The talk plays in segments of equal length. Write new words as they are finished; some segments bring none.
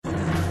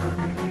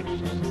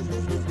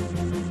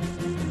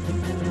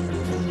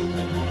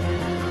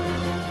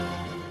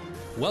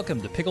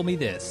Welcome to Pickle Me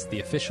This, the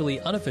officially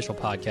unofficial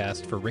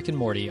podcast for Rick and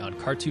Morty on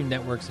Cartoon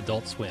Network's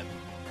Adult Swim.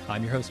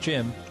 I'm your host,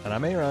 Jim. And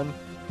I'm Aaron.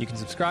 You can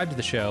subscribe to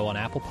the show on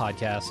Apple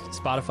Podcasts,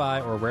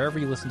 Spotify, or wherever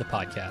you listen to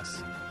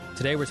podcasts.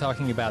 Today we're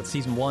talking about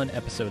Season 1,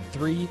 Episode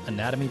 3,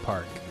 Anatomy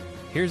Park.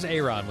 Here's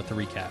Aaron with the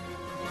recap.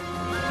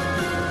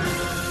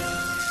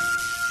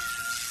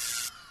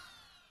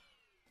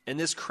 In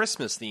this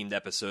Christmas-themed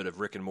episode of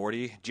Rick and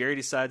Morty, Jerry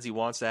decides he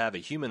wants to have a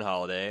human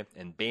holiday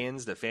and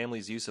bans the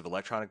family's use of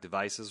electronic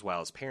devices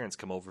while his parents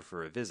come over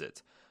for a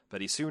visit.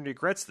 But he soon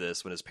regrets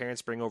this when his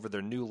parents bring over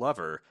their new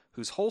lover,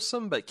 whose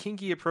wholesome but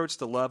kinky approach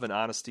to love and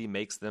honesty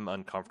makes them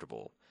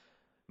uncomfortable.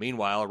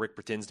 Meanwhile, Rick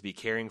pretends to be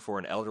caring for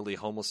an elderly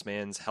homeless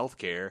man's health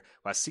care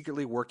while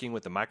secretly working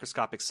with a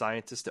microscopic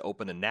scientist to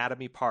open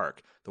Anatomy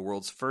Park, the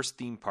world's first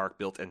theme park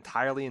built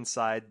entirely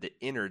inside the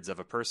innards of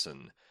a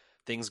person.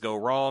 Things go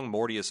wrong,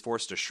 Morty is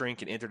forced to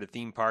shrink and enter the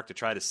theme park to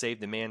try to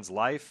save the man's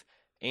life,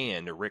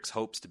 and Rick's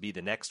hopes to be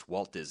the next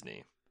Walt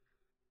Disney.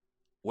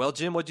 Well,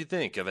 Jim, what'd you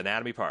think of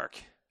Anatomy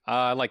Park?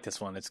 I like this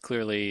one. It's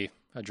clearly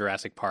a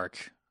Jurassic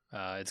Park.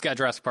 It's got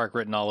Jurassic Park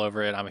written all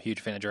over it. I'm a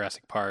huge fan of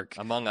Jurassic Park.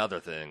 Among other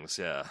things,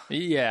 yeah.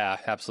 Yeah,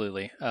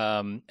 absolutely.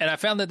 And I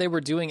found that they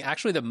were doing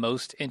actually the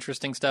most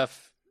interesting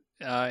stuff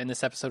in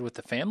this episode with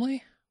the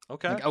family.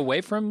 Okay. Like,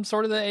 away from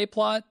sort of the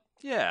A-plot.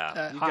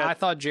 Yeah. I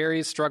thought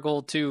Jerry's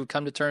struggle to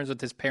come to terms with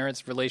his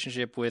parents'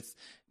 relationship with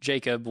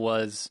Jacob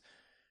was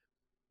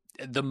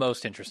the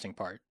most interesting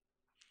part.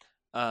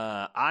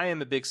 I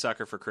am a big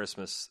sucker for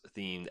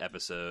Christmas-themed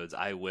episodes.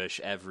 I wish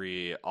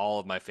all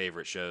of my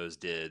favorite shows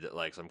did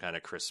like some kind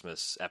of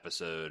Christmas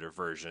episode or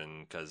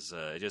version because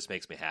it just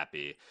makes me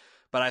happy.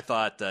 But I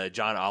thought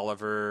John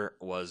Oliver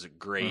was a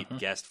great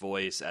guest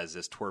voice as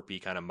this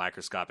twerpy kind of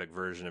microscopic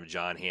version of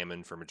John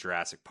Hammond from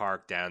Jurassic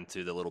Park, down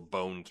to the little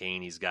bone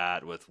cane he's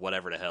got with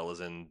whatever the hell is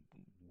in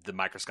the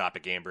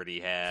microscopic amber he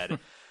had.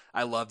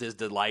 I loved his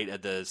delight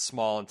at the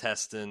small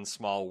intestine,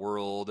 small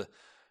world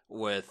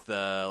with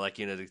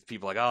the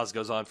people like, oh, this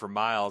goes on for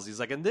miles. He's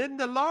like, and then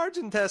the large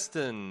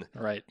intestine.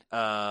 Right.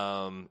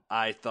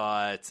 I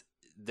thought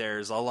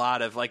there's a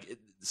lot of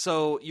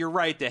so you're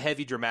right, the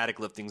heavy dramatic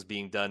lifting's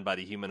being done by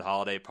the human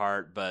holiday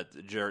part, but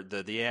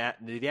the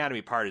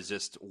anatomy part is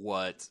just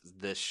what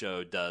this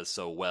show does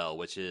so well,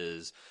 which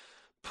is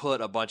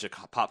put a bunch of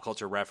pop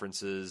culture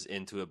references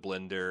into a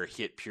blender,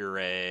 hit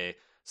puree,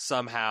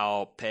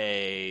 somehow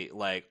pay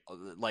like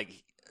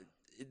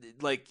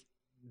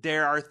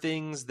there are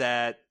things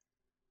that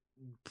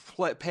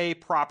pay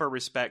proper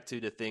respect to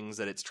the things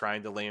that it's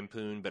trying to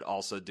lampoon, but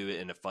also do it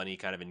in a funny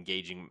kind of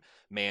engaging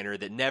manner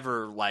that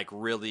never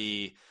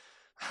really.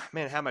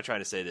 Man, how am I trying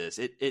to say this?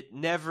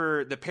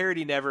 The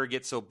parody never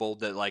gets so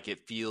bold that it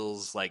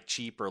feels like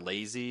cheap or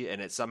lazy,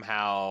 and it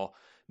somehow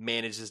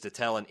manages to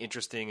tell an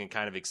interesting and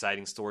kind of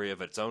exciting story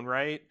of its own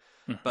right.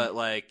 Mm-hmm.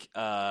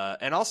 But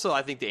and also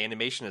I think the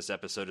animation in this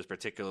episode is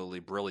particularly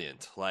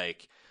brilliant.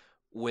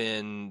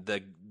 When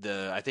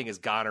I think it's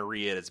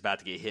gonorrhea that's about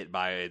to get hit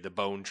by the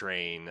bone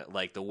train,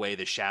 the way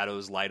the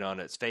shadows light on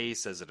its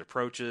face as it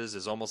approaches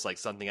is almost like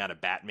something out of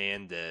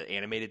Batman, the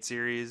animated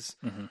series.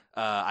 Mm-hmm.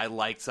 I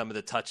liked some of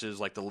the touches,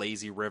 like the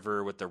lazy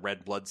river with the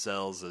red blood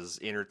cells as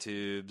inner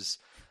tubes.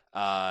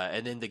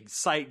 And then the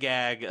sight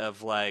gag of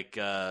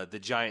the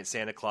giant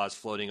Santa Claus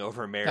floating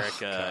over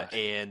America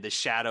and the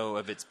shadow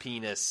of its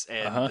penis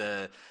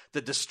and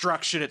the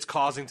destruction it's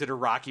causing to the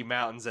Rocky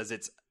Mountains as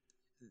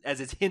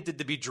it's hinted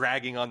to be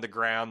dragging on the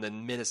ground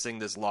and menacing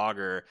this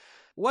logger.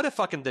 What a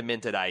fucking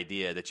demented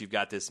idea that you've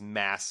got this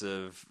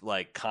massive,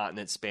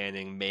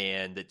 continent-spanning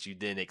man that you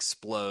then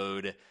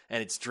explode,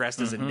 and it's dressed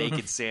as a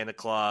naked Santa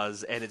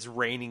Claus, and it's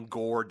raining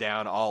gore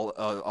down all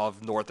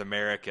of North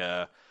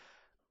America.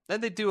 Then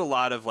they do a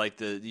lot of,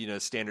 the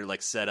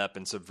standard, setup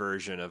and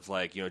subversion of,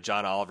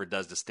 John Oliver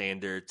does the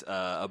standard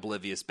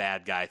oblivious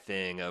bad guy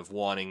thing of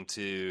wanting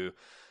to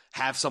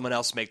have someone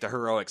else make the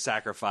heroic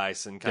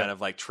sacrifice and kind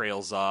of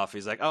trails off.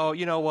 He's like, oh,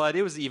 you know what?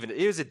 It was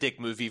a dick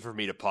movie for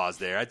me to pause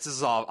there. This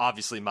is all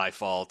obviously my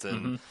fault.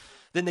 And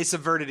then they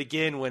subvert it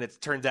again when it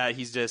turns out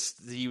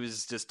he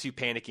was just too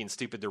panicky and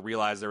stupid to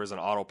realize there was an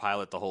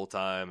autopilot the whole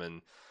time.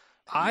 And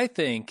I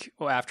think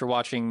after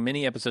watching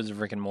many episodes of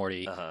Rick and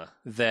Morty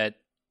that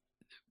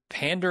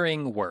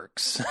pandering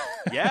works.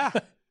 Yeah.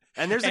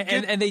 And there's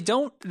and they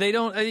don't.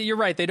 You're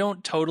right. They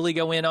don't totally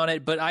go in on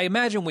it. But I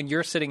imagine when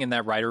you're sitting in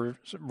that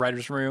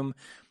writer's room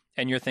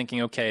and you're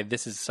thinking, okay,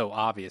 this is so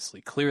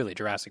clearly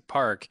Jurassic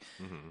Park.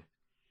 Mm-hmm.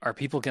 Are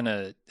people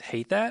gonna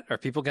hate that? Are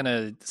people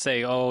gonna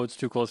say, "Oh, it's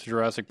too close to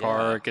Jurassic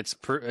Park. It's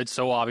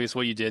so obvious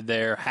what you did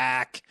there,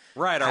 hack."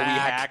 Right? Are we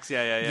hacks?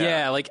 Yeah.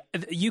 Yeah,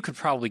 you could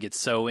probably get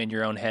so in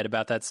your own head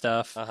about that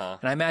stuff, and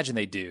I imagine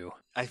they do.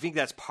 I think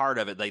that's part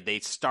of it. They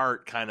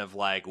start kind of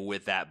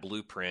with that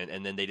blueprint,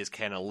 and then they just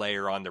kind of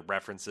layer on the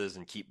references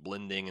and keep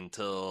blending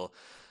until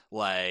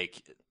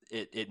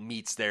it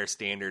meets their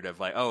standard of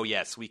like, oh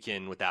yes, we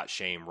can without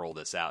shame roll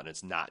this out, and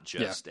it's not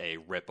just a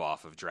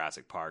ripoff of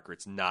Jurassic Park, or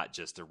it's not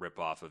just a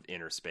ripoff of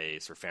Inner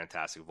Space or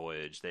Fantastic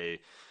Voyage. They,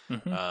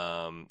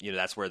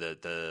 that's where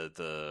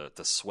the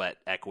sweat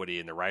equity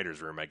in the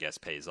writers' room, I guess,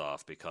 pays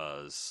off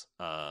because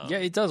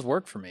it does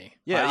work for me.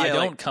 Yeah, I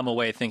don't come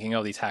away thinking,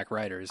 oh, these hack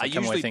writers. I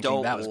come away usually thinking,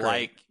 don't that was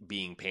like great.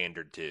 being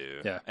pandered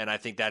to. Yeah. And I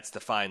think that's the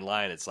fine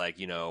line. It's like,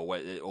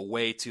 a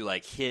way to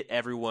like hit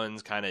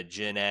everyone's kind of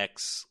Gen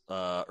X,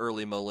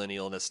 early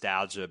millennial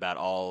nostalgia about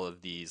all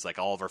of these, like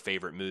all of our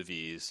favorite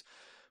movies.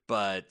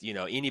 But,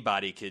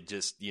 anybody could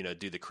just,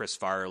 do the Chris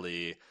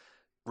Farley.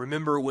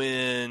 Remember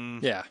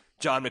when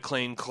John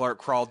McClane Clark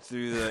crawled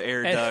through the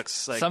air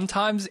ducts? Like,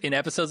 sometimes in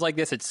episodes like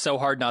this, it's so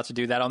hard not to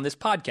do that on this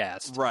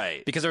podcast.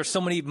 Right. Because there's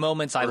so many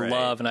moments I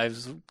love, and I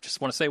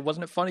just want to say,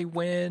 wasn't it funny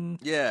when?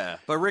 Yeah.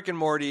 But Rick and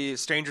Morty,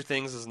 Stranger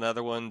Things is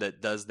another one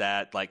that does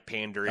that, like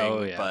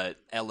pandering, but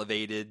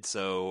elevated,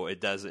 so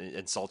it doesn't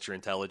insult your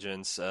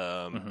intelligence.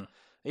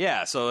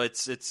 Yeah, so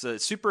it's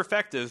super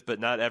effective, but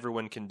not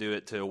everyone can do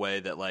it to a way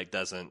that like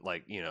doesn't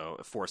like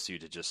force you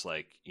to just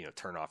like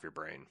turn off your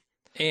brain.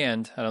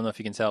 And I don't know if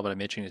you can tell, but I'm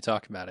itching to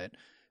talk about it.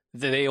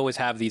 They always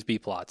have these B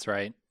plots,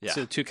 right? Yeah.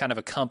 So to kind of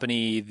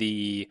accompany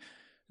the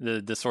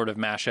sort of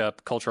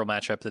cultural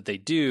mashup that they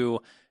do,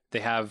 they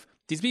have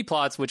these B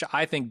plots, which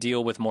I think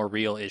deal with more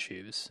real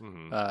issues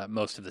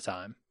most of the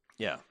time.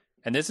 Yeah.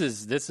 And this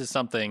is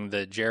something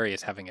that Jerry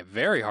is having a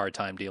very hard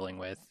time dealing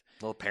with.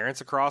 Well, parents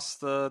across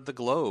the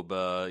globe,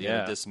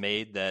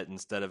 dismayed that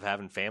instead of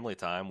having family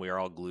time, we are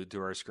all glued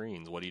to our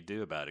screens. What do you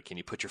do about it? Can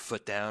you put your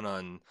foot down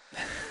on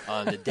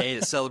the day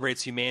that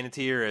celebrates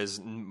humanity? Or as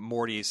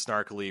Morty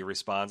snarkily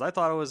responds, I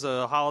thought it was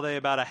a holiday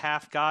about a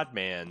half god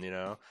man,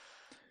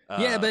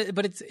 Yeah,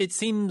 but it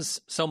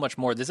seems so much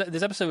more. This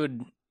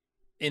episode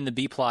in the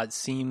B plot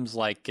seems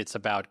like it's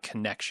about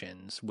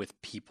connections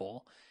with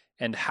people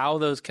and how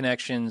those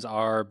connections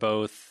are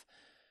both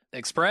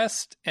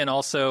expressed and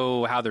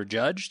also how they're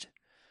judged.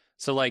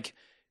 So like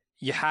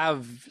you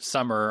have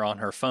Summer on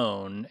her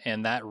phone,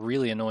 and that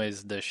really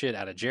annoys the shit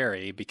out of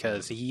Jerry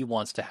because he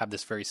wants to have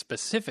this very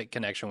specific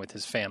connection with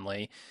his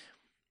family.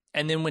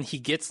 And then when he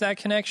gets that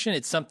connection,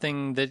 it's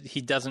something that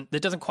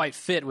doesn't quite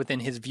fit within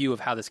his view of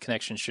how this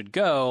connection should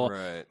go.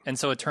 Right. And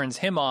so it turns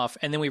him off.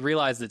 And then we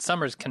realize that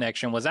Summer's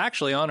connection was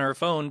actually on her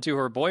phone to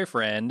her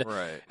boyfriend.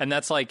 Right. And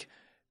that's like,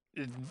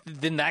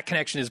 then that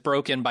connection is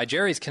broken by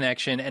Jerry's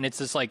connection. And it's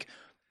this like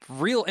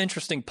real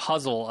interesting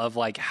puzzle of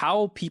like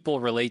how people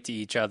relate to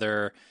each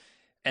other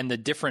and the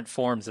different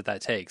forms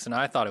that takes. And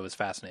I thought it was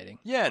fascinating.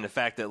 Yeah. And the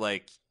fact that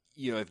like,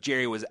 if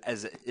Jerry was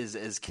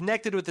as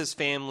connected with his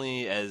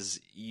family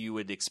as you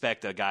would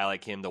expect a guy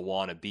like him to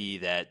want to be,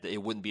 that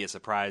it wouldn't be a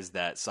surprise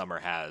that Summer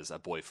has a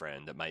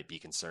boyfriend that might be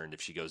concerned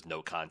if she goes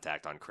no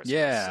contact on Christmas.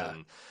 Yeah.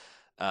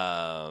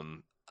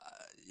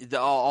 And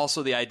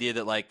also the idea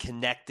that like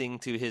connecting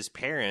to his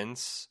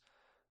parents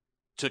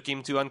took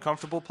him to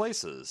uncomfortable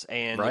places.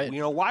 And,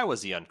 why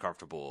was he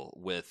uncomfortable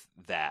with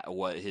that,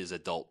 what his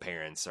adult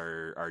parents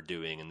are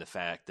doing, and the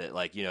fact that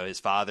like,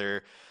 his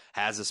father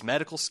has this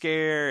medical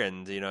scare,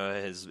 and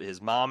his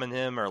mom and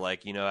him are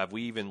like, have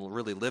we even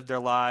really lived their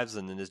lives?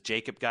 And then this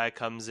Jacob guy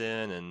comes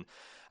in, and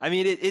I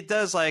mean, it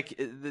does like,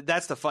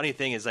 that's the funny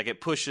thing is like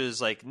it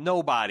pushes like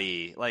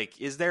nobody, like,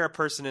 is there a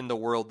person in the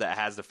world that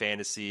has the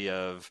fantasy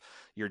of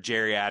your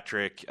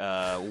geriatric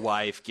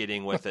wife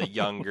getting with a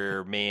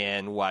younger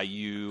man while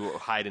you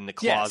hide in the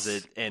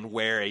closet and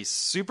wear a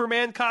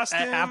Superman costume?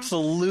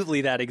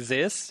 Absolutely, that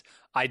exists.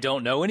 I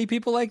don't know any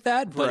people like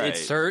that, but it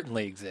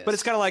certainly exists. But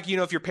it's kind of like,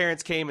 if your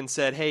parents came and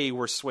said, hey,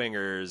 we're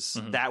swingers,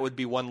 that would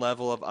be one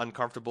level of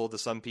uncomfortable to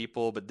some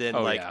people. But then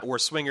we're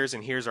swingers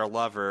and here's our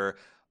lover.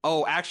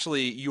 Oh,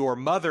 actually, your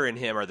mother and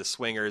him are the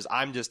swingers.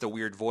 I'm just a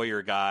weird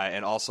voyeur guy.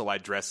 And also I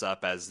dress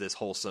up as this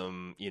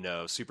wholesome,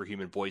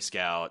 superhuman Boy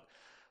Scout.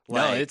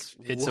 Like, no,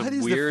 it's a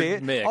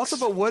weird mix. Also,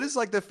 but what is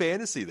like the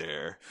fantasy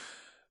there?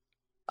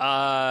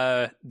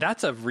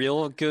 That's a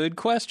real good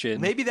question.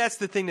 Maybe that's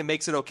the thing that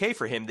makes it okay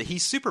for him, that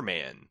he's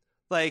Superman.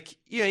 Like,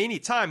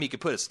 anytime he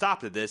could put a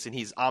stop to this and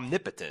he's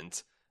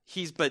omnipotent,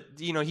 he's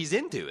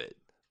into it.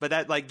 But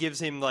that like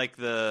gives him like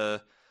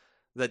the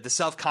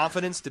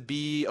self-confidence to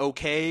be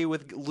okay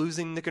with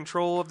losing the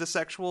control of the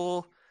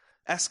sexual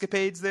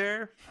escapades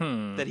there,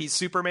 that he's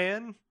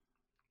Superman.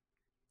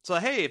 So,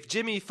 hey, if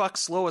Jimmy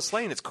fucks Lois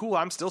Lane, it's cool.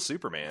 I'm still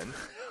Superman.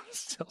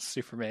 Still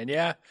Superman,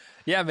 yeah.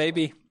 Yeah,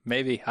 maybe.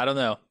 I don't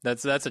know.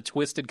 That's a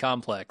twisted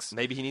complex.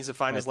 Maybe he needs to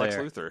find his Lex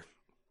Luthor.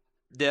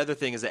 The other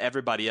thing is that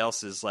everybody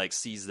else is like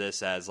sees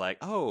this as like,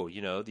 oh,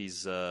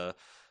 these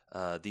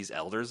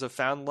elders have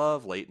found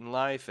love late in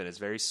life, and it's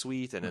very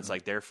sweet, and it's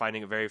like they're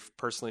finding it very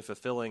personally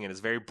fulfilling, and it's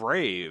very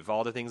brave,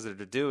 all the things that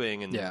they're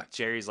doing. And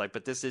Jerry's like,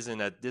 but this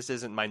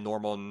isn't my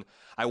normal.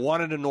 I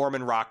wanted a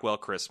Norman Rockwell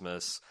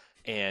Christmas,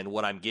 and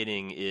what I'm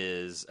getting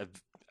is a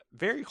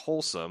very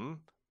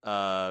wholesome,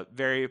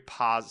 very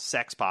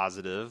sex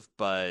positive,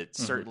 but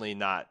certainly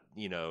not,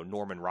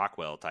 Norman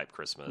Rockwell type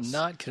Christmas.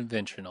 Not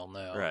conventional,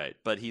 no. Right.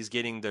 But he's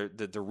getting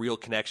the real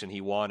connection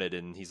he wanted,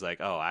 and he's like,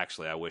 oh,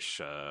 actually, I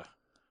wish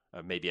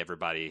maybe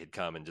everybody had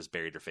come and just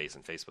buried their face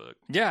in Facebook.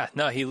 Yeah,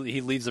 no,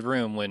 he leaves the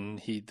room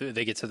when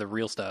they get to the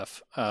real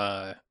stuff.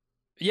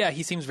 Yeah,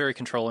 he seems very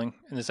controlling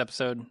in this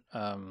episode.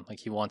 Like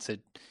he wants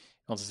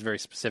this very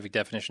specific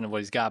definition of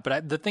what he's got.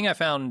 But the thing I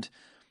found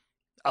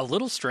a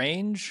little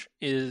strange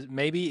is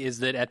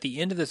that at the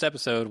end of this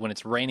episode, when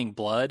it's raining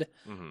blood,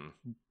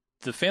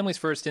 the family's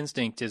first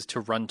instinct is to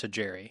run to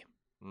Jerry,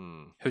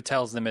 who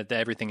tells them that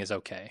everything is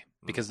okay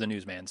because the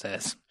newsman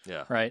says.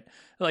 Yeah. Right?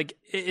 Like,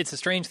 it's a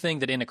strange thing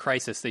that in a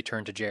crisis they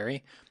turn to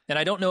Jerry. And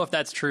I don't know if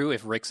that's true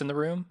if Rick's in the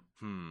room.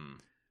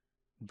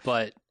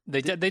 But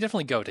they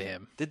definitely go to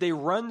him. Did they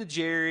run to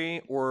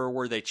Jerry, or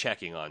were they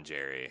checking on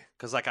Jerry?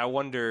 Because, like, I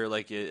wonder,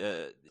 like,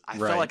 I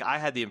felt like I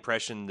had the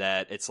impression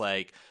that it's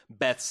like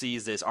Beth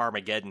sees this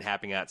Armageddon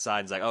happening outside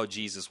and is like, oh,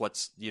 Jesus,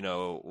 what's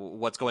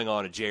going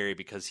on to Jerry,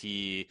 because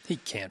he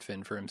can't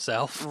fend for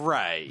himself.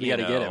 Right. You got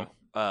to get him.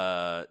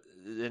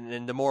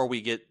 And the more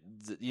we get,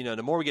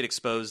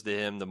 exposed to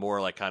him, the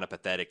more like kind of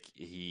pathetic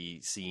he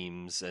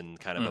seems and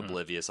kind of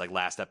oblivious. Like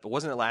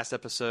wasn't it last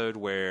episode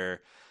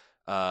where,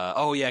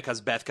 because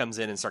Beth comes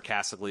in and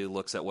sarcastically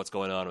looks at what's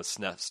going on with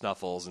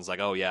Snuffles and is like,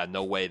 oh yeah,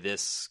 no way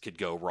this could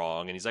go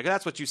wrong. And he's like,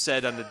 that's what you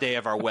said on the day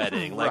of our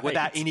wedding, like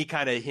without any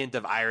kind of hint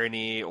of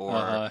irony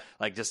or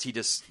like he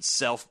just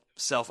self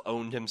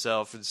owned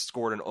himself and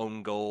scored an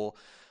own goal.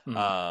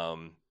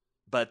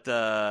 But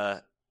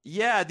the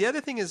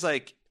other thing is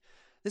like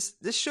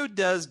this show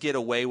does get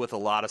away with a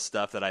lot of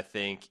stuff that I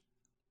think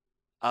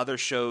other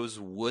shows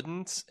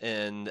wouldn't,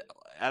 and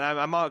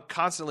I'm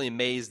constantly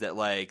amazed that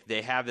like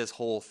they have this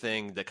whole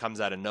thing that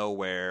comes out of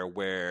nowhere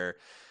where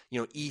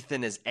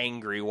Ethan is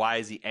angry. Why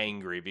is he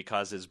angry?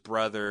 Because his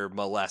brother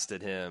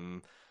molested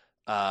him,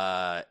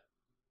 and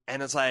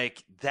it's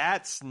like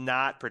that's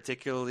not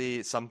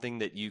particularly something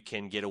that you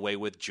can get away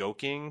with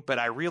joking. But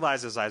I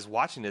realized as I was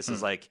watching this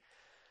is like,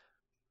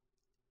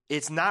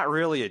 it's not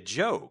really a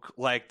joke.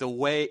 Like the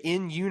way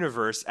in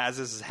universe as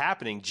this is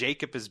happening,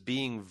 Jacob is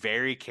being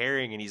very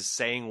caring and he's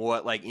saying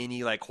what like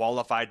any like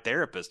qualified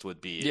therapist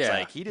would be. It's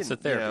like he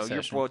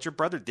didn't, what your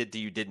brother did to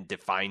you didn't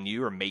define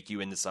you or make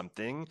you into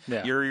something.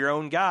 Yeah. You're your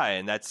own guy,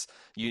 and that's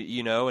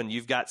and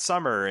you've got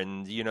Summer,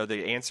 and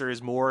the answer is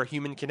more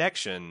human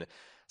connection.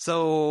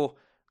 So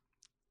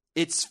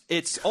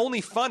it's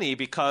only funny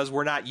because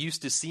we're not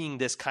used to seeing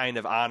this kind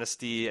of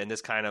honesty and this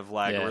kind of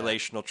like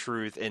relational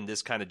truth and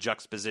this kind of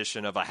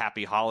juxtaposition of a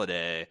happy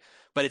holiday.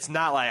 But it's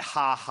not like,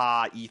 ha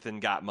ha,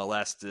 Ethan got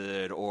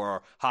molested,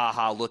 or ha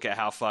ha, look at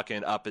how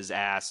fucking up his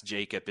ass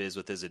Jacob is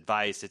with his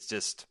advice. It's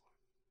just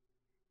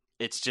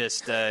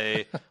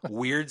a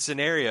weird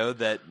scenario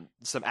that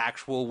some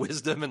actual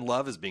wisdom and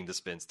love is being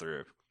dispensed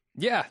through.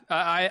 Yeah,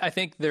 I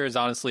think there is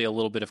honestly a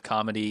little bit of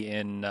comedy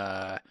in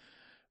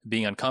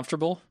being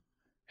uncomfortable.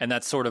 And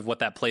that's sort of what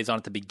that plays on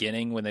at the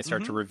beginning when they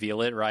start to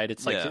reveal it, right?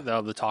 It's like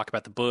the talk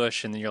about the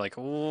bush, and then you're like,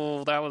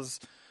 oh, that was,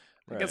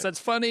 I guess that's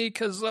funny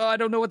because I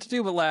don't know what to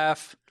do but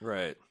laugh.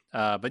 Right.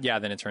 But yeah,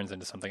 then it turns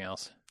into something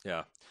else.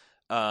 Yeah.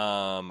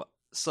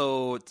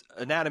 So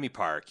Anatomy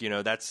Park,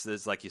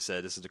 that's like you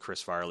said, this is the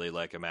Chris Farley,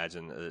 like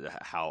imagine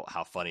how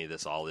funny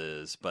this all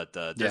is. But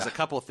there's a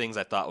couple of things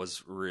I thought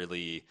was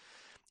really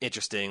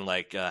interesting,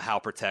 like how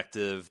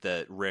protective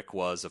that Rick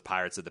was of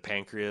Pirates of the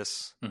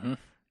Pancreas.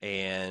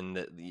 And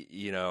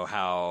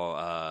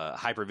how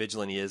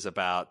hypervigilant he is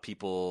about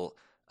people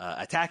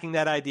attacking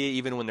that idea,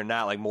 even when they're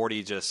not. Like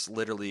Morty just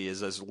literally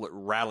is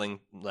rattling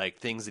like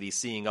things that he's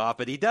seeing off,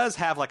 but he does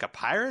have like a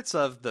Pirates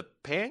of the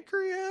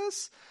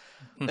Pancreas,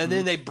 and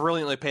then they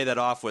brilliantly pay that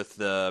off with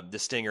the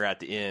stinger at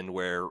the end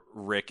where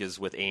Rick is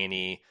with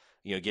Annie,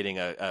 getting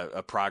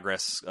a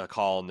progress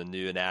call in the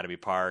new Anatomy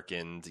Park,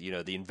 and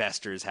the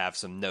investors have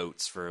some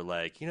notes for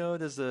like,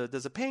 does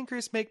a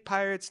pancreas make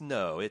pirates?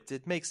 No,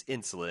 it makes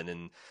insulin,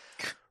 and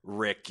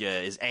Rick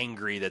is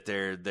angry that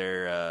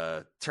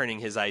they're turning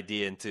his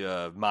idea into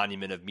a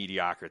monument of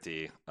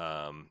mediocrity.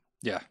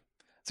 Yeah,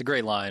 it's a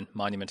great line.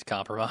 Monument to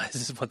compromise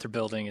is what they're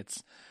building.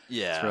 It's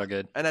real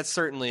good. And that's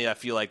certainly, I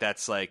feel like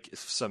that's like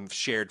some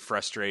shared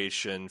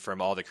frustration from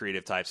all the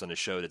creative types on the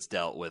show that's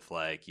dealt with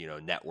like,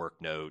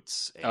 network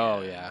notes.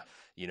 And,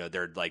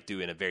 they're like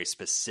doing a very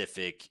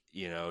specific,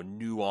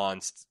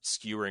 nuanced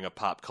skewering of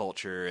pop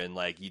culture, and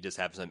like you just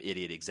have some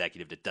idiot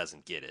executive that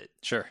doesn't get it.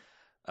 Sure.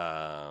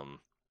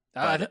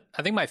 I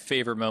think my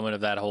favorite moment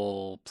of that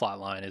whole plot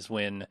line is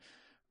when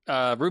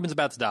Ruben's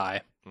about to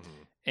die.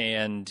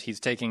 And he's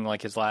taking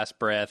like his last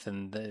breath,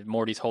 and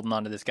Morty's holding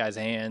on to this guy's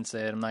hand,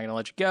 saying, "I'm not going to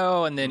let you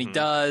go." And then he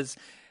does,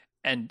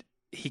 and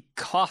he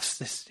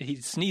coughs he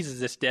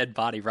sneezes this dead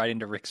body right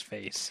into Rick's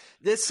face.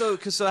 So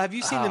have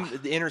you seen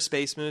the Inner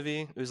Space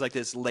movie? It was like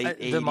this late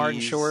 80s, the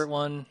Martin Short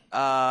one.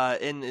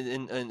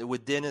 In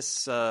with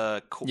Dennis. Is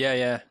it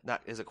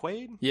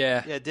Quaid?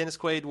 Yeah, Dennis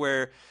Quaid.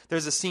 Where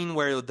there's a scene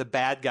where the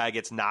bad guy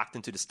gets knocked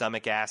into the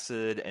stomach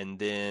acid, and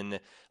then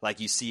like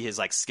you see his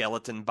like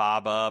skeleton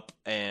bob up,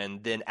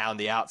 and then on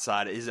the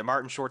outside, is it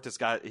Martin Short that's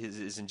got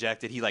is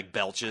injected? He like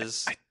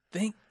belches.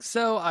 think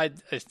so.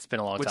 It's been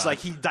a long time. Which, like,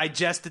 he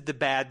digested the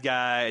bad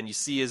guy, and you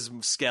see his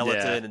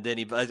skeleton, and then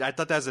I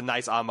thought that was a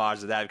nice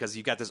homage to that, because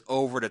you got this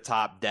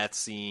over-the-top death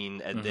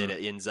scene, and then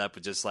it ends up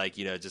with just, like,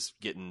 just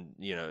getting,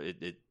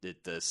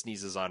 it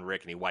sneezes on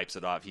Rick, and he wipes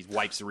it off. He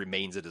wipes the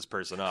remains of this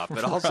person off.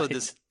 But also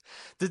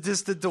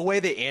the way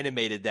they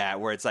animated that,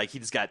 where it's like he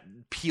just got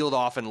peeled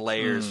off in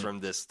layers from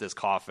this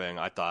coffin,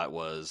 I thought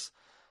was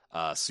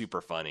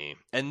super funny.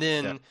 And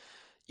then...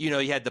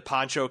 you had the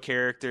Pancho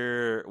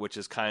character, which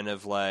is kind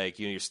of like,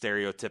 your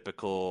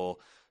stereotypical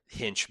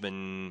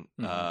henchman,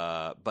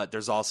 but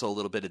there's also a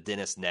little bit of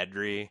Dennis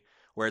Nedry,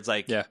 where it's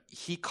like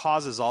he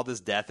causes all this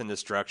death and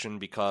destruction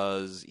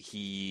because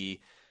he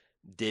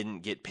didn't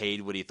get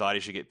paid what he thought he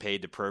should get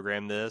paid to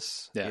program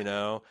this,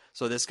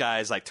 So this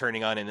guy's like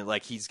turning on, and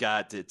like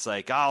it's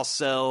like, I'll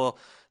sell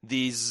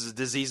these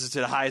diseases to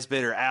the highest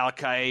bidder: Al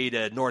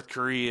Qaeda, North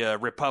Korea,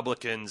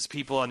 Republicans,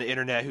 people on the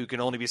internet who can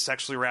only be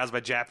sexually aroused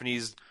by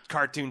Japanese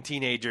cartoon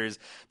teenagers.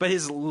 But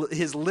his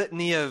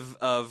litany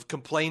of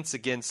complaints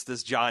against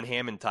this John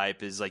Hammond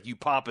type is like, you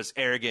pompous,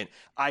 arrogant,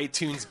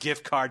 iTunes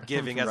gift card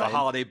giving as a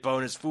holiday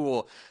bonus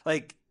fool.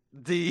 Like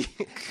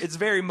it's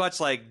very much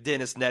like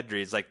Dennis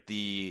Nedry. It's like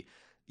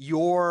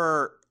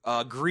your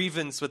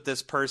grievance with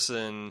this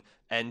person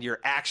and your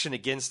action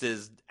against it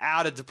is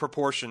out of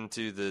proportion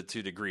to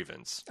the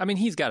grievance. I mean,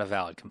 he's got a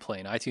valid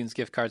complaint. iTunes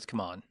gift cards,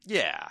 come on.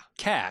 Yeah.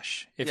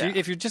 Cash.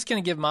 If you're just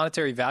going to give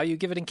monetary value,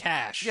 give it in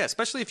cash. Yeah,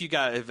 especially if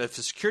if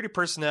a security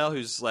personnel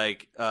who's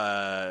like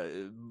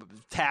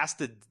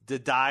tasked to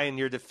die in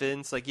your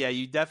defense, like,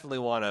 you definitely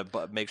want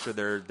to make sure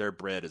their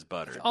bread is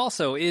buttered.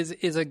 Also,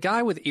 is a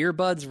guy with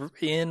earbuds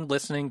in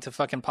listening to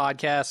fucking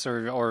podcasts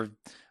or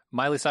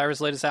Miley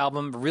Cyrus' latest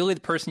album really the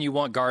person you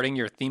want guarding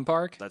your theme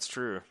park? That's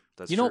true.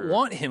 You don't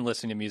want him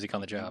listening to music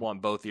on the job. You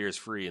want both ears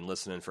free and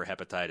listening for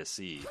hepatitis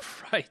C.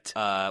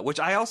 Right. Which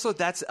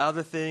that's the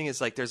other thing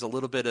is, like, there's a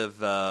little bit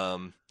of,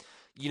 when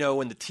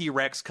the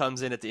T-Rex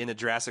comes in at the end of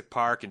Jurassic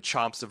Park and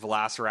chomps the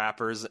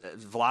velociraptors.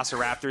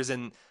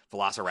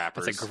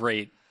 That's a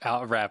great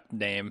out-rap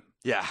name.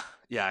 Yeah,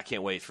 I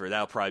can't wait for it.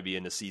 That'll probably be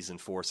in the season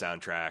 4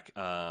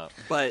 soundtrack.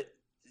 But...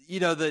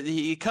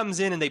 he comes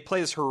in and they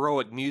play this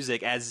heroic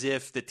music as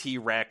if the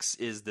T-Rex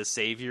is the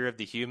savior of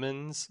the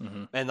humans.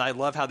 And I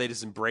love how they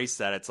just embrace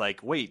that. It's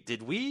like, wait,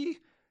 did we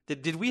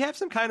have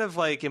some kind of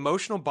like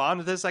emotional bond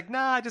with this? Like,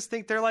 nah, I just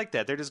think they're like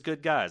that. They're just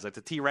good guys. Like the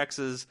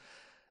T-Rexes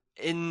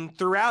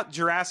throughout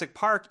Jurassic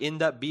Park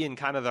end up being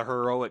kind of the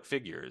heroic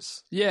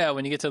figures. Yeah,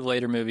 when you get to the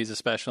later movies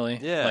especially.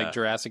 Yeah. Like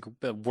Jurassic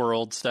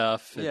World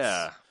stuff.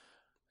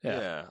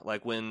 Yeah,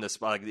 like when the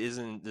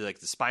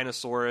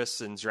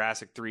Spinosaurus in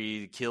Jurassic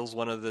 3 kills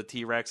one of the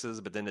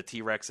T-Rexes, but then the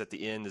T-Rex at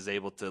the end is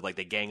able to, like,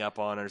 they gang up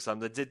on it or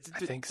something. I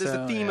think there's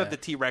a theme of the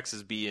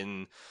T-Rexes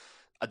being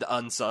the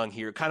unsung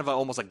hero, kind of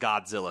almost a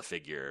Godzilla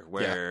figure,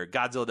 where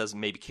Godzilla doesn't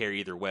maybe care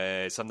either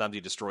way. Sometimes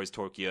he destroys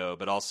Tokyo,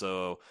 but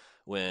also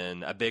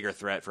when a bigger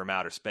threat from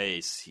outer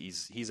space,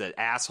 he's an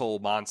asshole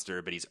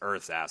monster, but he's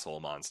Earth's asshole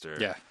monster.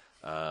 Yeah.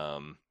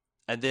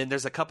 And then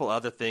there's a couple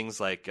other things,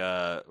 like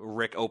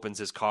Rick opens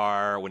his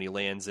car when he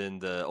lands in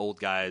the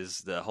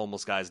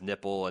homeless guy's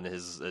nipple, and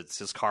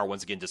his car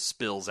once again just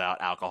spills out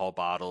alcohol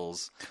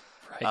bottles.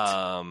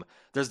 Right.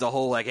 There's the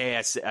whole like, hey,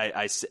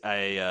 I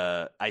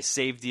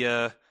saved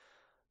you,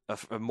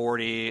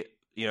 Morty.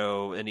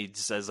 And he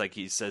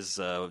says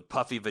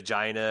puffy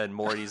vagina, and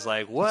Morty's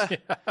like, what?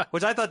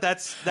 Which I thought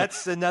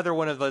that's another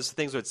one of those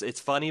things where it's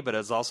funny, but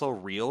it's also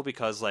real,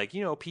 because like,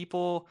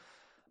 people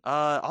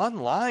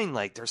online,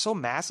 like, they're so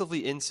massively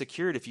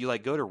insecure. If you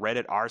like go to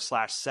Reddit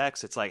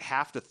r/sex, it's like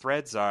half the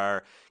threads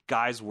are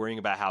guys worrying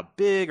about how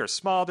big or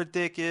small their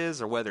dick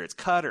is, or whether it's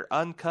cut or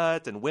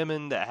uncut, and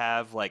women that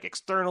have like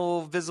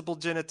external visible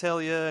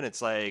genitalia, and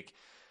it's like,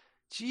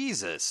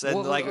 Jesus.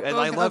 And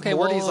I love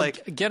Morty's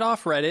like, get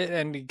off Reddit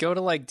and go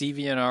to like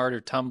DeviantArt or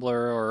Tumblr,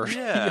 or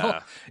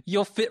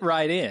you'll fit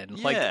right in.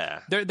 Yeah.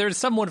 Like there's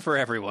someone for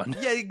everyone.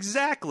 Yeah,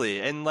 exactly.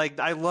 And like,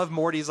 I love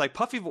Morty's like,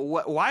 Puffy,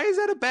 why is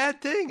that a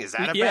bad thing? Is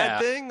that a bad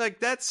thing? Like,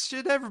 that's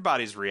shit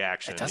everybody's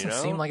reaction. It doesn't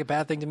seem like a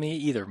bad thing to me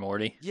either,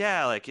 Morty.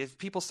 Yeah, like if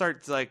people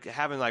start like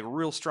having like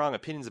real strong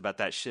opinions about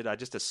that shit, I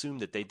just assume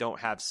that they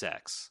don't have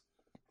sex.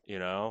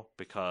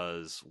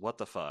 Because what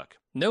the fuck?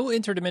 No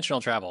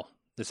interdimensional travel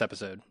this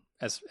episode.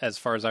 As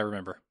far as I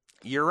remember,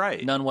 you're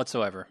right. None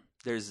whatsoever.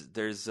 There's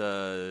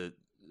they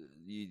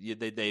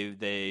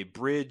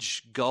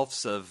bridge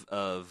gulfs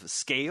of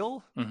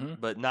scale,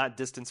 but not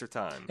distance or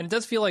time. And it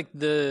does feel like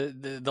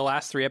the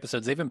last 3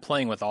 episodes they've been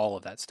playing with all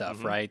of that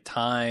stuff, right?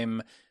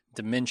 Time,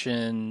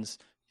 dimensions,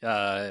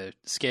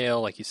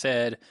 scale, like you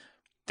said.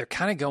 They're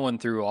kind of going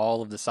through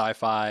all of the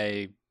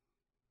sci-fi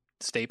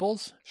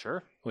staples.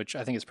 Sure. Which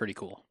I think is pretty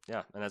cool.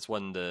 Yeah, and that's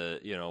one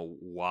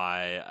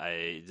why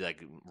I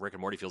like Rick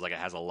and Morty feels like it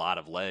has a lot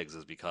of legs,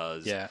 is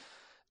because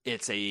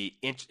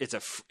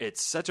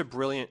it's such a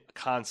brilliant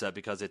concept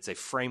because it's a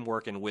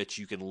framework in which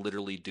you can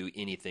literally do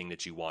anything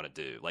that you want to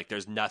do. Like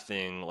there's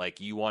nothing like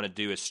you want to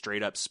do a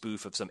straight up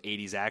spoof of some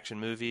 80s action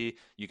movie,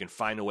 you can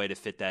find a way to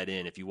fit that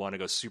in. If you want to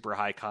go super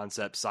high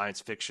concept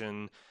science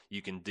fiction,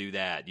 you can do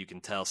that. You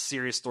can tell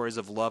serious stories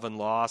of love and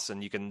loss,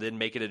 and you can then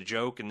make it a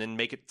joke and then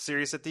make it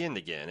serious at the end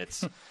again. It's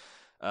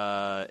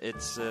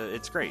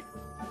great.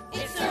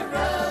 It's a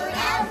road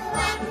of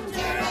wonder,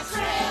 a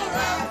trail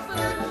of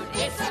food.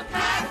 It's a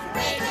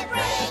pathway to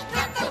break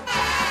up the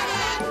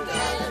bad and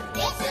good.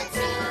 It's a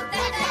tube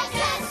that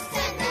digests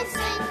and then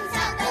sings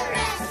out the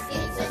rest.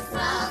 It's a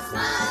small,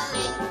 small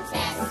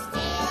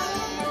intestine.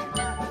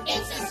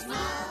 It's a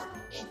small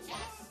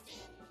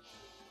intestine.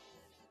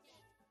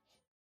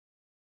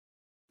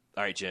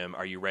 All right, Jim,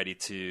 are you ready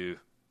to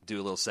do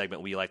a little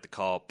segment we like to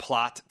call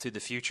Plot to the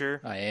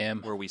Future? I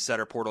am. Where we set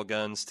our portal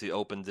guns to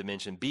open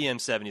dimension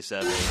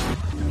BM77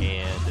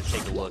 and to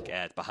take a look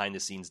at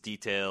behind-the-scenes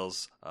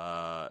details,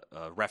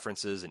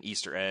 references and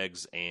Easter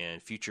eggs,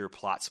 and future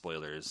plot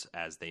spoilers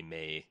as they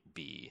may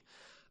be.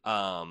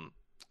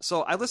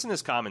 So I listened to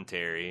this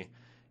commentary,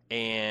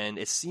 and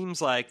it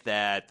seems like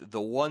that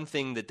the one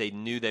thing that they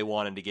knew they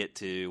wanted to get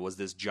to was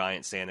this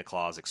giant Santa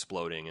Claus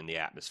exploding in the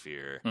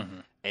atmosphere. Mm-hmm.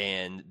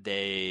 And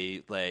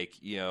they, like,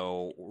 you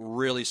know,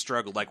 really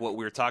struggled, like what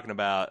we were talking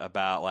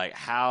about like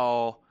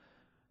how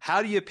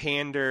do you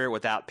pander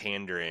without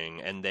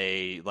pandering? And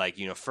they, like,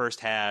 you know,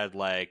 first had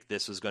like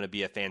this was going to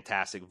be a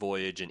Fantastic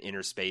Voyage and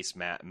Inner Space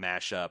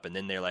mashup, and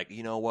then they're like,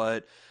 you know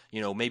what,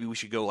 you know, maybe we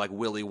should go like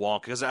Willy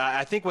Wonka, because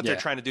I think what they're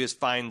trying to do is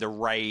find the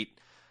right,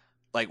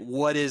 like,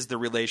 what is the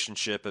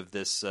relationship of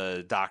this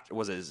doctor?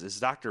 Is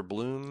Dr.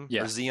 Bloom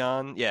or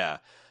Xeon? Yeah.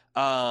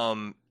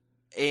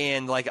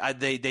 And like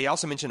they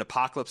also mentioned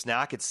Apocalypse Now.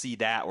 I could see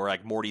that where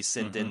like Morty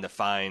sent in to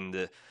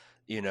find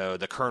you know,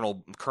 the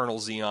Colonel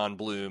Xeon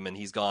Bloom, and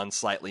he's gone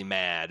slightly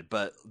mad.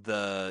 But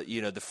the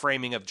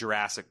framing of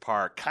Jurassic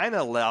Park kind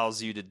of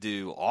allows you to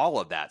do all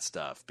of that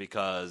stuff,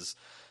 because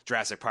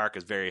Jurassic Park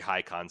is very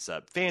high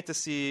concept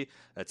fantasy.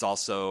 It's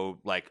also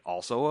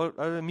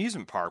an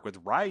amusement park with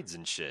rides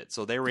and shit.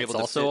 So they were able to.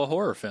 It's also a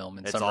horror film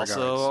in some regards. It's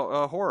also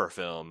a horror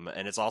film,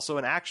 and it's also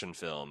an action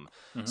film.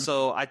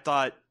 So I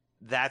thought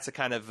that's a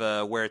kind of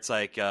where it's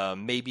like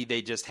maybe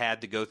they just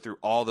had to go through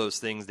all those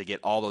things to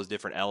get all those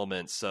different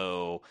elements.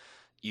 So,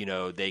 you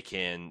know, they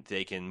can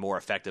more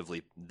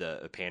effectively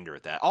pander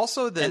at that.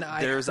 Also,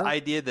 there's the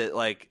idea that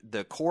like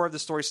the core of the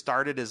story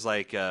started as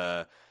like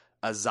a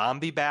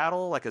zombie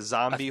battle, like a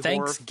zombie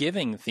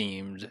Thanksgiving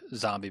themed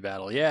zombie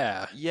battle.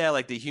 Yeah.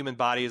 Like the human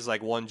body is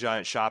like one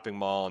giant shopping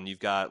mall, and you've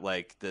got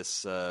like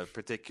this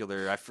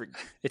particular,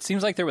 it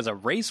seems like there was a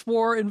race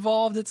war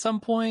involved at some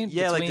point.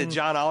 Yeah, like the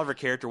John Oliver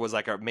character was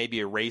like maybe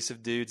a race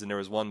of dudes, and there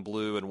was one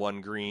blue and one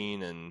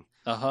green, and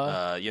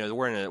you know,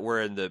 we're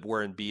in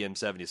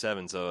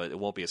BM77, so it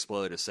won't be a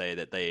spoiler to say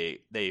that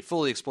they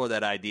fully explore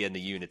that idea in the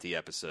Unity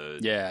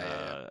episode.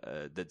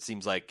 That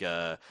seems like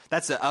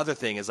that's the other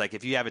thing, is like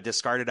if you have a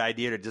discarded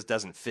idea that just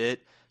doesn't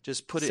fit,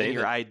 just put it in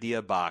your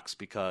idea box,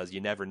 because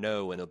you never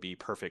know when it'll be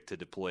perfect to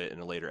deploy it in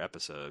a later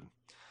episode.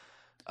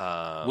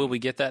 Will we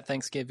get that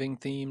Thanksgiving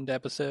themed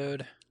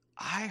episode?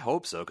 I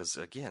hope so, because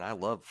again, I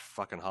love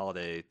fucking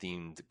holiday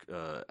themed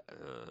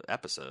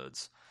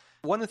episodes.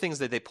 One of the things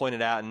that they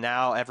pointed out, and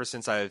now ever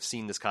since I've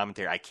seen this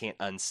commentary, I can't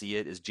unsee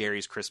it, is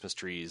Jerry's Christmas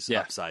trees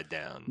upside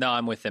down. No,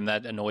 I'm with them.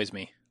 That annoys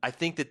me. I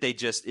think that they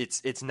just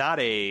it's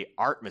not a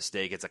art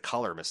mistake, it's a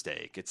color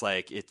mistake. It's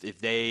like if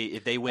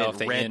they went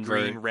red,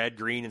 green, red,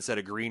 green instead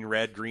of green,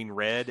 red, green,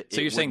 red. So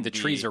you're saying the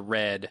trees are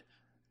red,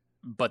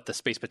 but the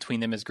space between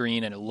them is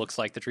green, and it looks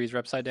like the trees are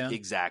upside down?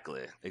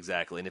 Exactly.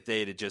 And if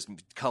they had just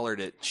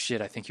colored it...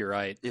 Shit, I think you're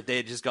right. If they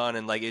had just gone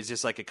and, like, it's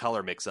just like a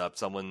color mix-up.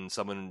 Someone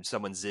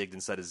zigged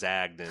instead of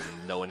zagged, and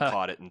no one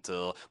caught it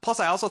until... Plus,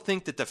 I also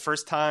think that the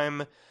first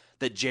time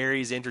that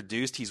Jerry's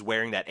introduced, he's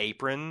wearing that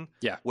apron,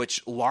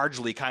 which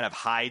largely kind of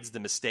hides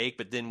the mistake,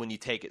 but then when you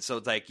take it... So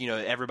it's like, you know,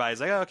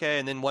 everybody's like, oh, okay,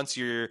 and then once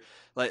you're...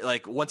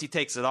 Like once he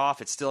takes it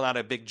off, it's still not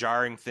a big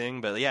jarring thing.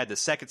 But yeah, the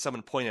second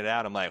someone pointed it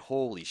out, I'm like,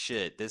 holy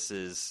shit, this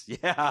is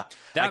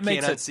that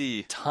makes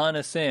a ton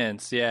of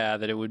sense. Yeah,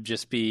 that it would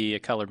just be a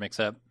color mix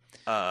up.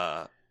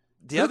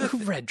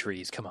 Red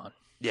trees, come on.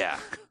 Yeah.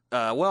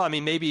 Well, I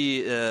mean,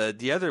 maybe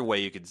the other way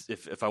you could,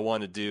 if I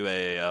wanted to do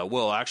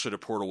actually the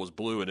portal was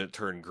blue and it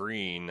turned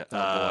green.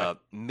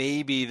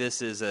 Maybe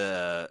this is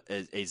a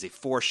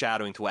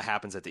foreshadowing to what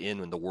happens at the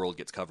end when the world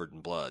gets covered in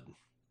blood.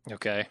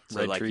 Okay.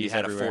 So red like you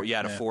had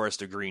a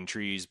forest of green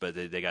trees, but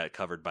they got it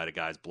covered by the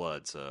guy's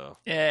blood. So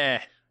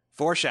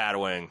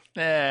foreshadowing.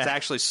 It's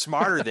actually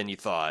smarter than you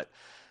thought.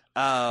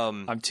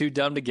 I'm too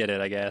dumb to get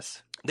it, I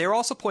guess. They were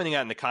also pointing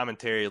out in the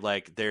commentary,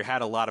 like, there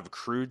had a lot of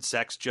crude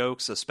sex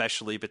jokes,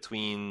 especially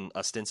between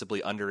ostensibly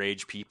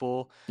underage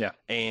people. Yeah.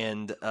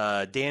 And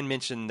Dan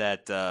mentioned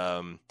that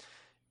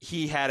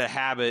he had a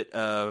habit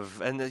of,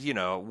 and you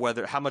know,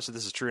 whether how much of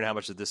this is true and how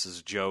much of this is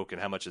a joke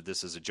and how much of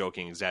this is a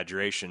joking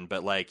exaggeration,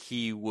 but like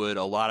he would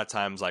a lot of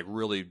times like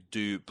really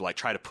do like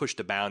try to push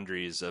the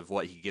boundaries of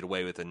what he could get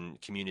away with in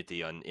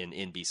Community in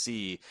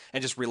NBC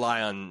and just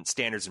rely on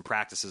standards and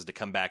practices to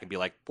come back and be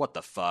like, what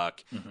the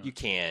fuck? You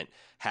can't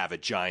have a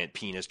giant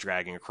penis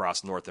dragging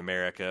across North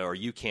America, or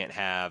you can't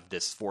have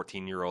this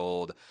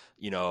 14-year-old,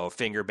 you know,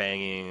 finger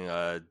banging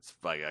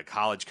like a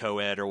college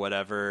co-ed or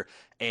whatever.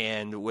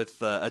 And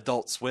with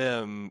Adult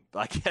Swim,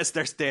 I guess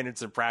their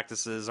standards and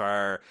practices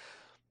are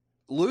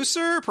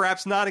looser,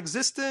 perhaps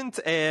non-existent.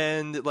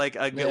 And like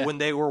when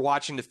they were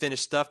watching the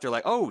finished stuff, they're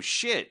like, oh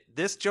shit,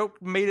 this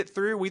joke made it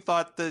through. We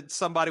thought that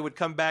somebody would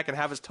come back and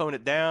have us tone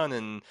it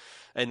down,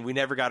 and we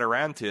never got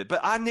around to it.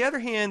 But on the other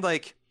hand,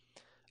 like,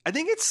 I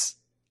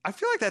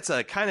feel like that's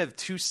a kind of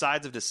two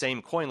sides of the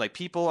same coin. Like,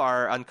 people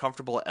are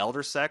uncomfortable at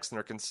elder sex,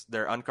 and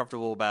they're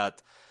uncomfortable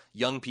about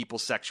young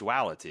people's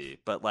sexuality.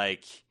 But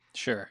like,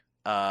 Sure.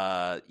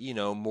 you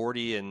know,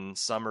 Morty and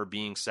Summer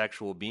being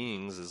sexual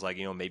beings is like,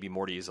 you know, maybe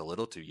Morty is a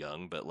little too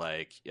young, but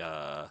like,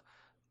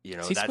 you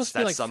know, Is he that's supposed to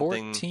be like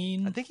something.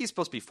 14? I think he's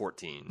supposed to be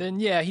 14. Then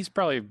yeah, he's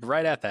probably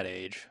right at that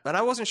age. But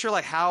I wasn't sure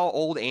like how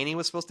old Annie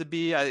was supposed to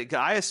be.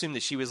 I assumed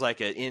that she was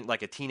like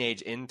a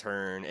teenage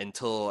intern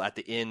until at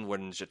the end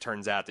when it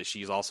turns out that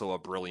she's also a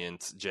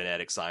brilliant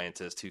genetic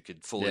scientist who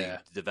could fully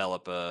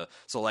develop a.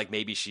 So like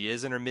maybe she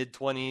is in her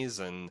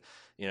mid-20s, and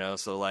you know,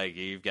 so like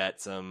you've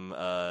got some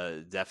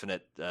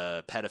definite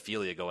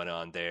pedophilia going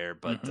on there.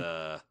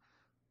 But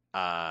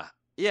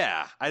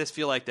yeah, I just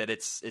feel like that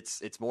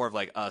it's more of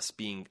like us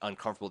being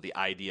uncomfortable with the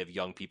idea of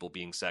young people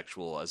being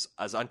sexual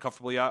as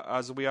uncomfortable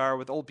as we are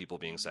with old people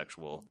being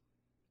sexual.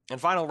 And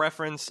final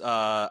reference,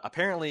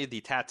 apparently the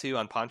tattoo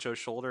on Pancho's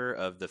shoulder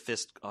of the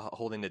fist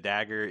holding the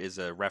dagger is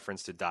a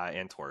reference to Die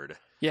Antwoord.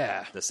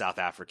 Yeah. The South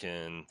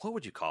African, what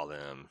would you call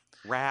them?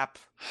 Rap?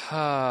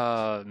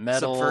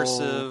 Metal.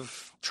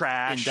 Subversive?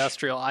 Trash?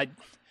 Industrial.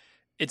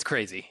 It's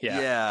crazy. Yeah.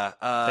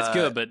 Yeah. It's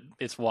good, but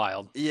it's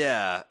wild.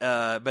 Yeah,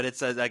 but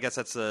it's I guess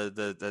that's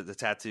the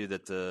tattoo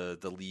that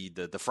the lead,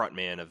 the front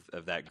man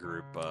of that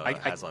group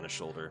has on his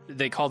shoulder.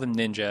 They call them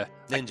Ninja.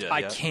 Ninja.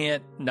 I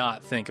can't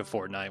not think of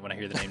Fortnite when I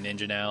hear the name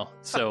Ninja now.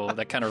 So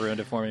that kind of ruined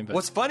it for me. But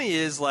What's funny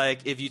is like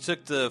if you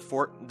took the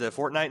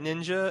Fortnite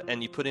Ninja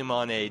and you put him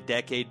on a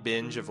decade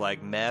binge of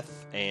like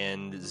meth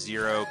and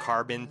zero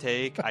carb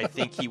intake, I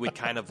think he would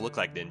kind of look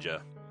like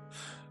Ninja.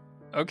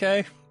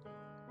 Okay.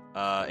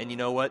 And you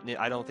know what?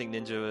 I don't think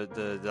Ninja,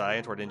 the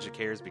Antwoord Ninja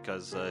cares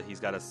because he's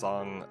got a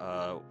song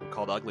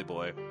called Ugly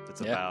Boy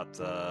that's about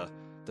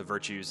the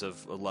virtues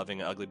of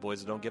loving ugly boys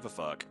that don't give a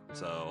fuck.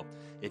 So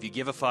if you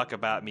give a fuck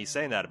about me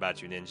saying that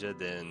about you, Ninja,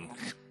 then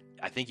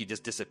I think you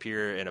just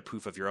disappear in a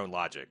poof of your own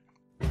logic.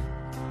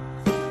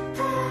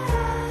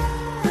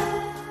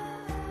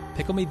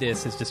 Pickle Me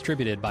This is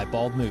distributed by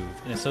Bald Move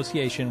in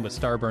association with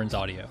Starburns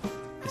Audio.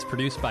 It's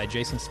produced by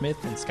Jason Smith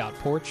and Scott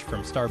Porch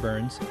from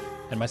Starburns,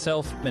 and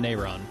myself,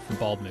 Manayron, from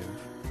Bald Move.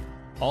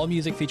 All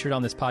music featured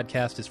on this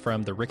podcast is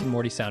from the Rick and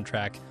Morty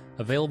soundtrack,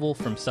 available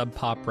from Sub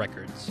Pop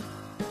Records.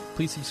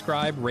 Please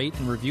subscribe, rate,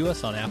 and review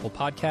us on Apple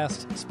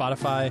Podcasts,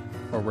 Spotify,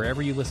 or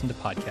wherever you listen to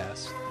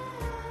podcasts.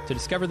 To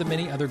discover the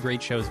many other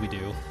great shows we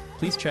do,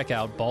 please check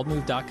out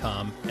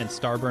baldmove.com and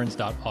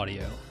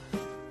starburns.audio.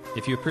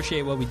 If you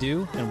appreciate what we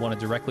do and want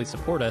to directly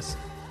support us,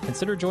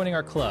 consider joining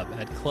our club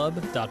at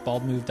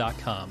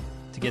club.baldmove.com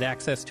to get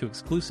access to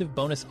exclusive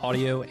bonus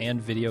audio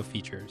and video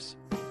features.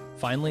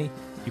 Finally,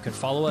 you can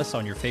follow us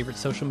on your favorite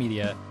social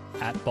media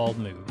at Bald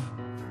Move.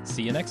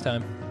 See you next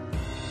time.